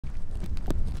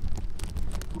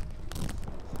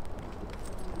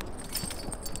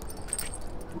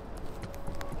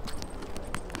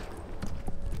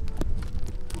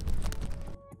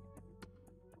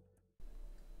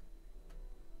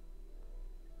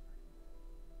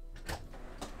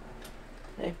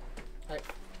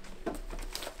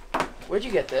Where'd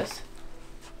you get this?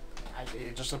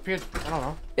 It just appeared. I don't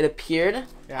know. It appeared?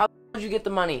 Yeah. How did you get the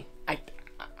money?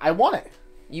 I won it.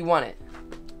 You won it.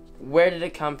 Where did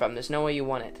it come from? There's no way you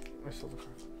won it. I sold the car.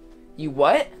 You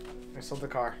what? I sold the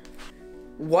car.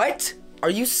 What? Are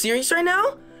you serious right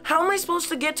now? How am I supposed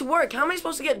to get to work? How am I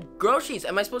supposed to get groceries?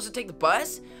 Am I supposed to take the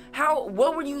bus?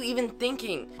 What were you even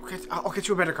thinking? Okay, I'll get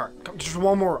you a better car. Come, just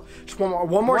one more. Just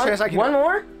one more chance I can. One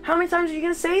more? How many times are you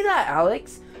gonna say that,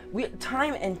 Alex?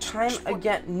 Time and time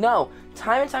again. No,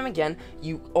 time and time again.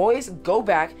 You always go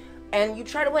back and you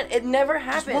try to win. It never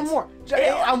happens. Just one more.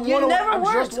 You never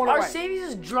worked. Just one Our away. savings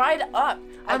is dried up.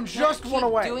 I'm just one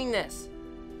away. Doing this.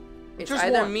 It's Just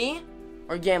either one. me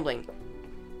or gambling.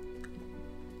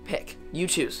 Pick. You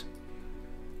choose.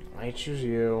 I choose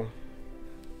you.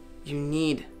 You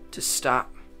need to stop.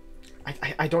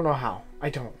 I don't know how. I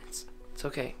don't. It's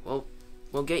okay.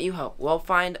 We'll get you help. We'll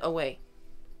find a way.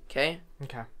 Okay?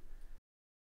 Okay.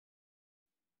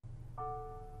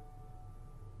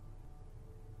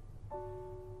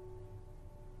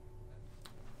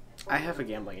 I have a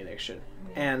gambling addiction,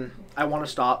 and I want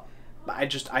to stop, but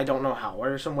I don't know how. What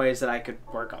are some ways that I could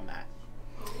work on that?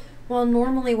 Well,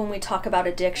 normally when we talk about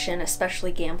addiction,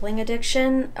 especially gambling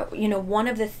addiction, one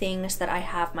of the things that I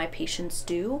have my patients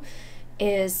do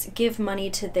is give money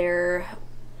to their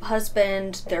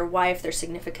husband, their wife, their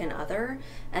significant other,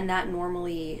 and that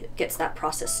normally gets that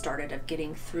process started of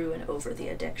getting through and over the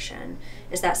addiction.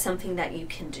 Is that something that you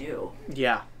can do?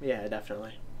 Yeah,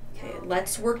 definitely. Okay,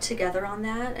 let's work together on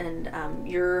that, and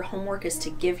your homework is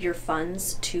to give your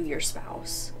funds to your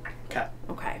spouse. Okay.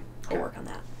 Okay, I'll work on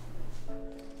that.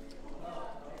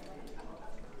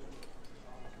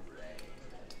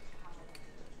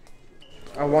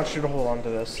 I want you to hold on to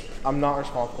this. I'm not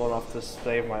responsible enough to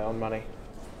save my own money.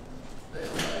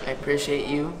 I appreciate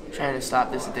you trying to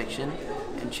stop this addiction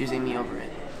and choosing me over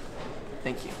it.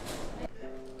 Thank you.